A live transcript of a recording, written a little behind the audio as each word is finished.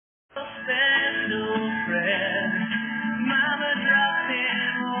friend. Mama dropped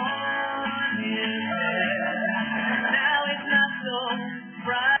him on his head. Now it's not so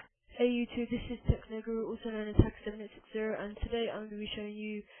bright. Hey YouTube, this is Technoguru, also known as Hack7860, and today I'm going to be showing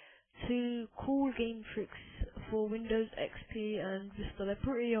you 2 cool game tricks for Windows XP and Vista. They're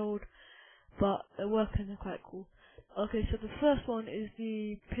pretty old, but they work and they're quite cool. Okay, so the first one is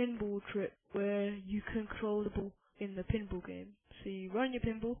the pinball trick, where you can control the ball in the pinball game. So you run your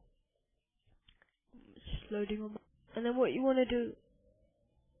pinball, it's loading on, and then what you want to do,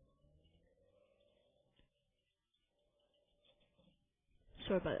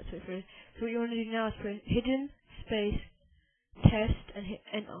 sorry about that, so what you want to do now is press hidden, space, test, and hit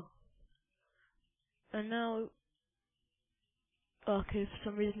enter. And now, okay, for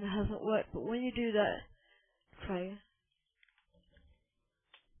some reason it hasn't worked, but when you do that, try it.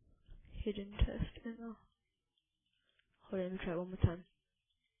 Hidden test, enter. Hold on, let me try it one more time.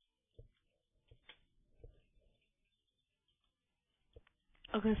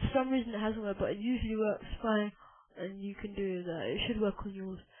 Okay, for some reason it hasn't worked, but it usually works fine, and you can do that. It should work on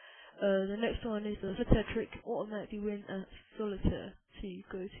yours. The next one is the solitaire trick, automatically win at solitaire. So you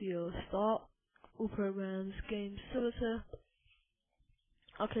go to your start, all programs, games, solitaire.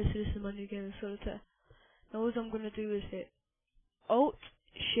 Okay, so this is my new game of solitaire. Now what I'm going to do is hit Alt,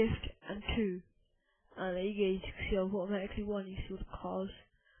 Shift, and 2. And there you go, you can see I've automatically won. You see all the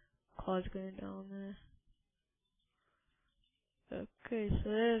cars going down there. Okay, so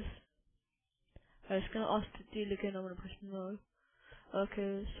there's, it's going to ask to deal again, I'm going to press no.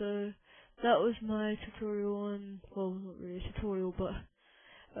 Okay, so that was my tutorial on, well, not really a tutorial, but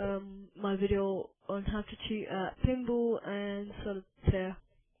my video on how to cheat at pinball and solitaire.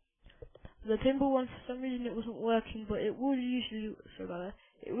 The pinball one, for some reason it wasn't working, but it will usually, sorry about that,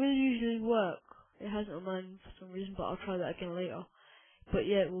 it will usually work. It hasn't on mine for some reason, but I'll try that again later. But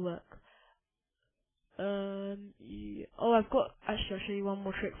yeah, it will work. Yeah. Oh, I'll show you one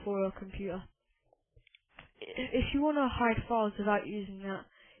more trick for a computer. If you want to hide files without using that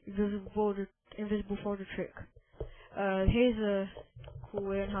invisible folder trick, here's a cool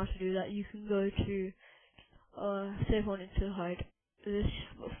way on how to do that. You can go to save wanted to hide this.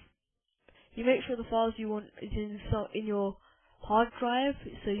 You make sure the files you want is in your hard drive.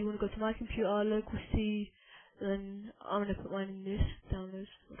 So you want to go to my computer, local C, then I'm gonna put mine in this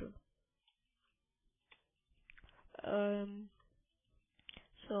downloads. Hold on.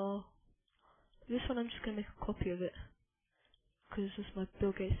 So this one I'm just gonna make a copy of it because this is my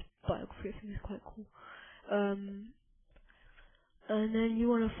Bill Gates biography. I think it's quite cool. And then you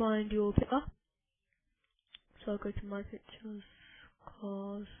want to find your picture. So I'll go to my pictures,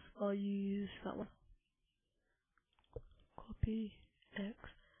 cars. I'll use that one. Copy X.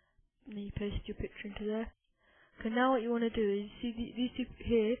 And then you paste your picture into there. Okay, now what you want to do is see these two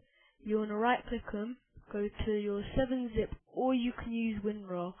here. You want to right click them, go to your 7-zip, or you can use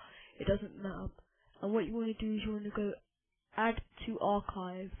WinRAR. It doesn't matter. And what you want to do is you want to go add to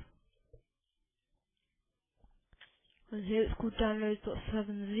archive. And here it's called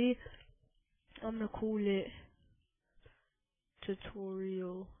downloads.7z. I'm gonna call it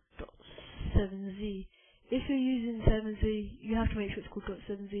tutorial.7z. If you're using 7z, you have to make sure it's called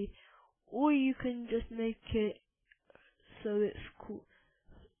 .7z, or you can just make it so it's called,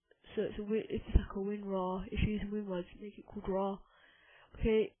 so it's like a WinRAR. If you're using WinRAR, just make it called RAR.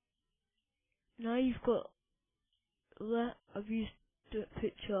 Okay, now you've got that. I've used the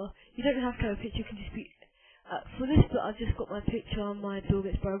picture. You don't have to have a picture, you can just be for this, but I've just got my picture on my Bill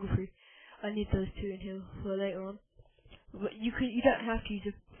Gates biography. I need those 2 in here for later on. But you don't have to use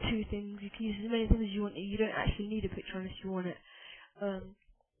the 2 things. You can use as many things as you want. You don't actually need a picture unless you want it.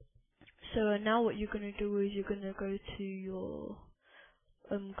 So now what you're gonna do is you're gonna go to your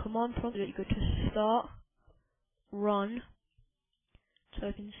command prompt. You go to start, run.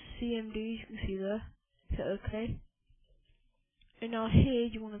 Type in CMD. You can see there. Hit OK. And now here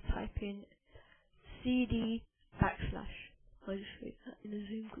you want to type in CD /. I'll just wait that in a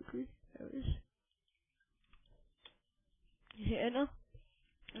zoom quickly. There it is. You hit enter.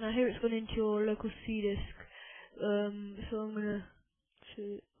 And now here it's gone into your local C disk. So I'm gonna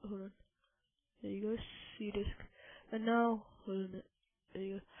hold on. There you go, C disk. And now hold on. There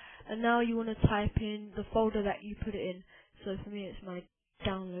you go. And now you want to type in the folder that you put it in. So for me it's my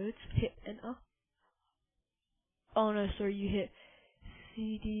downloads. Hit enter. Oh no, sorry, you hit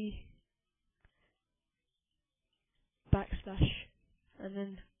CD /, and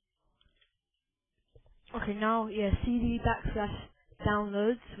then okay, now yeah, CD /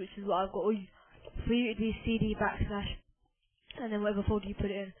 downloads, which is what I've got. Or for you it'd be CD / and then whatever folder you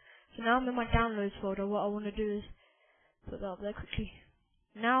put it in. So now I'm in my downloads folder. What I want to do is put that up there quickly.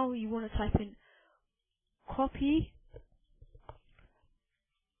 Now you want to type in copy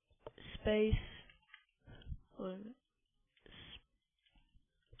space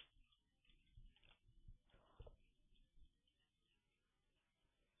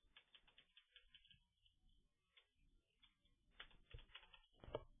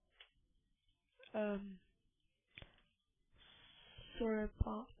sorry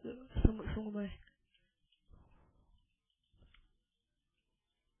about somewhat wrong with my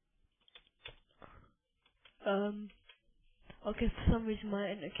okay, for some reason my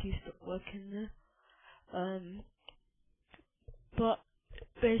enter key stopped working there. But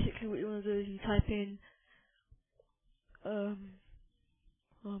basically what you want to do is you type in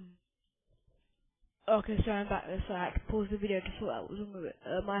okay, sorry, I'm back there. Sorry, I had to pause the video to sort out what was wrong with it.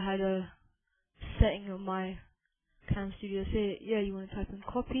 I had a setting on my camstudio. So yeah, you want to type in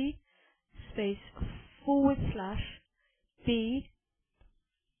copy space / B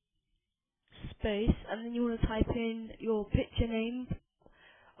space, and then you want to type in your picture name.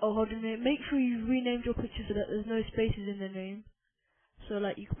 Oh, hold on a minute. Make sure you renamed your picture so that there's no spaces in the name. So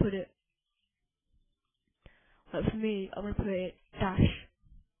like you could put it, like for me, I'm gonna put it dash.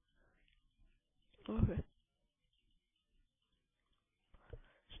 Okay.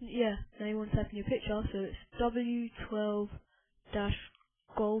 So, yeah. Now you want to type in your picture. So it's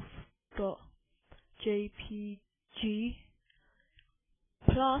w12-golf.jpg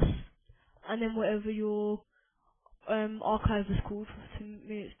plus, and then whatever your archive is called. For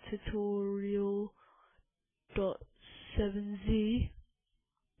me, it's tutorial.7z.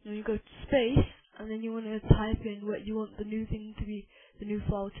 Then you go to space, and then you want to type in what you want the new thing to be, the new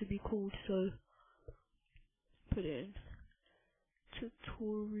file to be called. So put in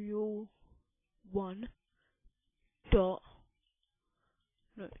tutorial1 dot,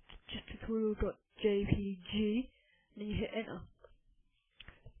 no, just tutorial.jpg, and then you hit enter.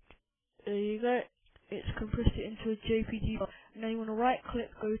 There you go. It's compressed it into a JPG file. Now you want to right click,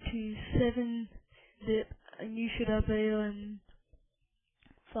 go to 7-zip, and you should have a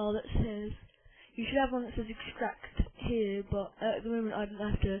file that says, you should have one that says extract here, but at the moment I don't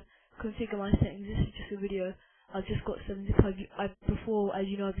have to configure my settings. This is just a video. I've just got 7-zip. Before, as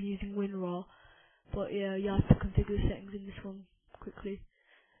you know, I've been using WinRAR, but yeah, you have to configure the settings in this one quickly.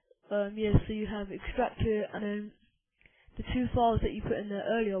 Yeah, so you have extract here, and then the two files that you put in there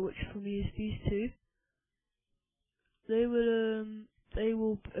earlier, which for me is these two, they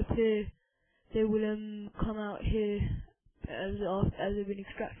will appear, they will come out here as they've been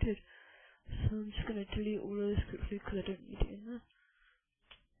extracted. So I'm just gonna delete all of this quickly because I don't need it in there.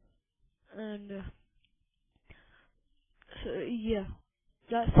 And so yeah,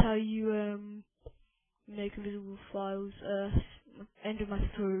 that's how you make invisible files. End of my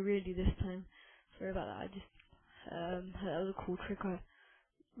tutorial really this time. Sorry about that. I just that was a cool trick. I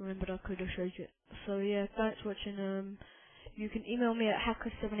remembered I could have showed you. So yeah, thanks for watching. You can email me at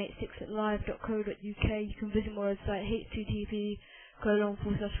hacker786@live.co.uk. You can visit my website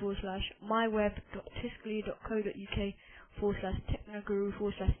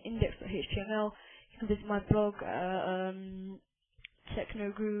http://myweb.tiscly.co.uk/technoguru/index.html. You can visit my blog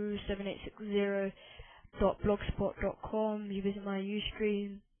technoguru786.blogspot.com. You visit my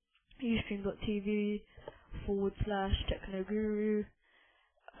ustream ustream.tv/technoguru.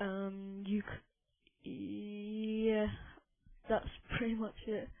 Yeah, that's pretty much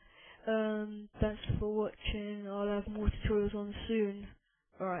it. Thanks for watching. I'll have more tutorials on soon.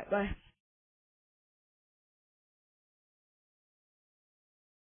 Alright, bye.